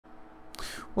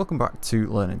Welcome back to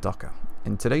Learning Docker.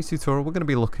 In today's tutorial we're going to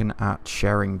be looking at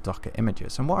sharing Docker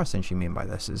images, and what I essentially mean by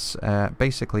this is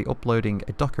basically uploading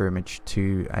a Docker image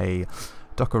to a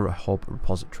Docker Hub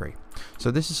repository.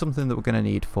 So this is something that we're going to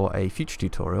need for a future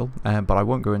tutorial, but I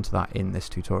won't go into that in this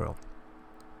tutorial.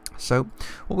 So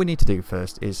what we need to do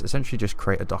first is essentially just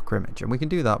create a Docker image, and we can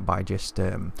do that by just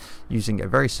using a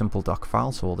very simple Docker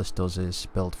file. So all this does is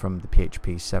build from the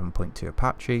PHP 7.2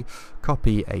 Apache,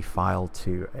 copy a file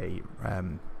to a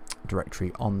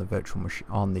directory on the virtual machine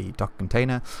on the Docker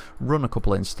container, run a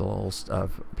couple installs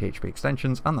of PHP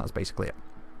extensions, and that's basically it.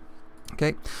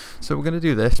 Okay, so we're going to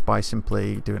do this by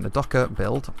simply doing a Docker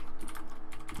build.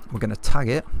 We're going to tag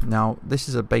it. Now this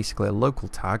is basically a local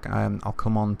tag. I'll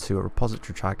come on to a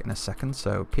repository tag in a second.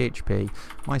 So PHP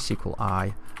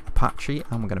MySQLi Apache,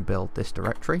 and we're going to build this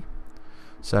directory.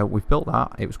 So we've built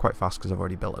that. It was quite fast because I've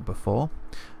already built it before.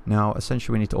 Now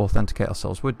essentially we need to authenticate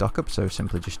ourselves with Docker, so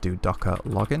simply just do Docker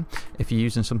login. If you're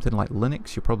using something like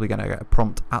Linux, you're probably going to get a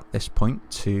prompt at this point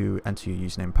to enter your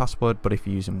username and password, but if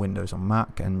you're using Windows or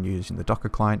Mac and using the Docker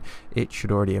client, it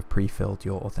should already have pre-filled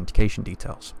your authentication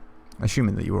details,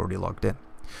 assuming that you're already logged in.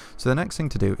 So the next thing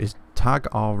to do is tag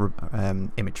our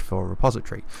image for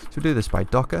repository. So we do this by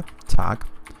Docker tag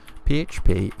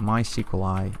PHP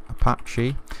MySQLi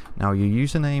Apache. Now your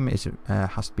username is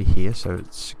has to be here, so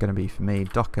it's going to be for me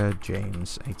Docker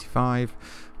James 85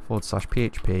 /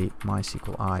 PHP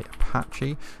MySQLi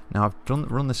Apache. Now I've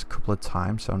run this a couple of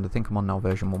times, so I think I'm on now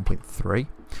version 1.3.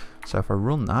 So if I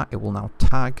run that, it will now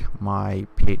tag my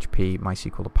PHP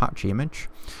MySQL Apache image,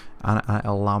 and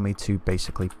it'll allow me to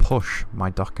basically push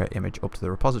my Docker image up to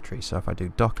the repository. So if I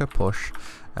do Docker push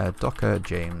Docker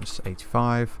James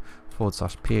 85 /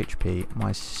 PHP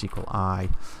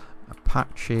MySQLi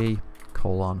Apache :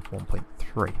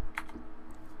 1.3.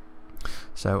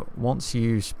 So once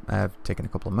you've taken a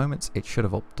couple of moments, it should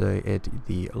have updated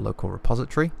the local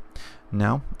repository.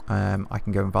 Now I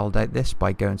can go and validate this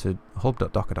by going to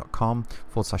hub.docker.com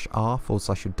 / r /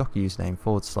 your Docker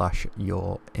username /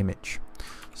 your image.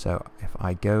 So if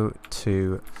I go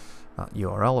to that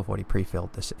URL, I've already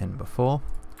pre-filled this in before.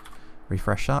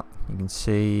 Refresh that, you can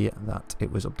see that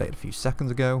it was updated a few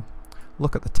seconds ago.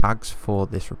 Look at the tags for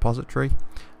this repository,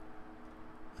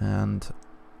 and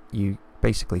you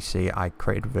basically see I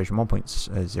created version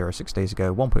 1.0 6 days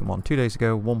ago, 1.1 2 days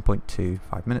ago, 1.2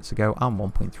 5 minutes ago, and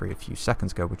 1.3 a few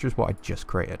seconds ago, which is what I just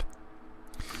created.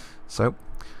 So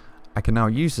I can now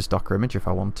use this Docker image if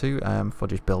I want to for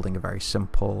just building a very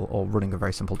simple or running a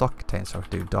very simple Docker container. So I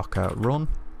do Docker run,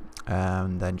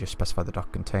 and then just specify the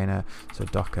Docker container. So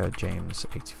Docker James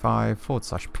 85 /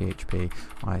 PHP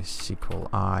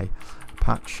MySQLi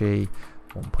Apache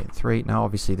 1.3. Now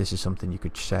obviously this is something you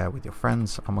could share with your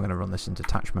friends. I'm going to run this in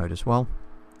detached mode as well.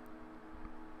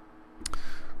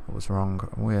 What was wrong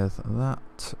with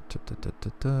that?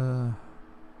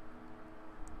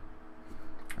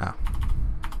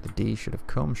 The D should have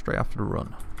come straight after the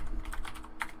run.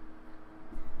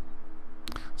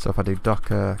 So if I do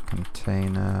Docker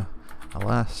container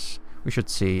ls, we should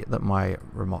see that my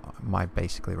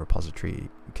basically repository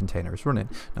container is running.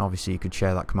 Now obviously you could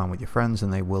share that command with your friends,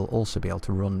 and they will also be able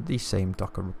to run the same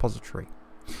Docker repository.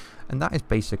 And that is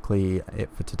basically it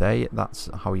for today. That's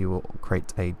how you will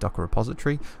create a Docker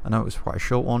repository. I know it was quite a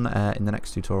short one. In the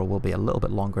next tutorial will be a little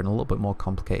bit longer and a little bit more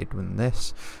complicated than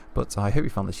this, but I hope you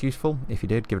found this useful. If you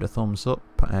did, give it a thumbs up.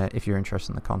 If you're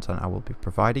interested in the content I will be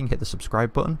providing, hit the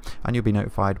subscribe button and you'll be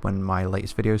notified when my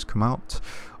latest videos come out.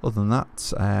 Other than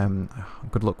that,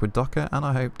 good luck with Docker, and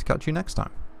I hope to catch you next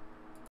time.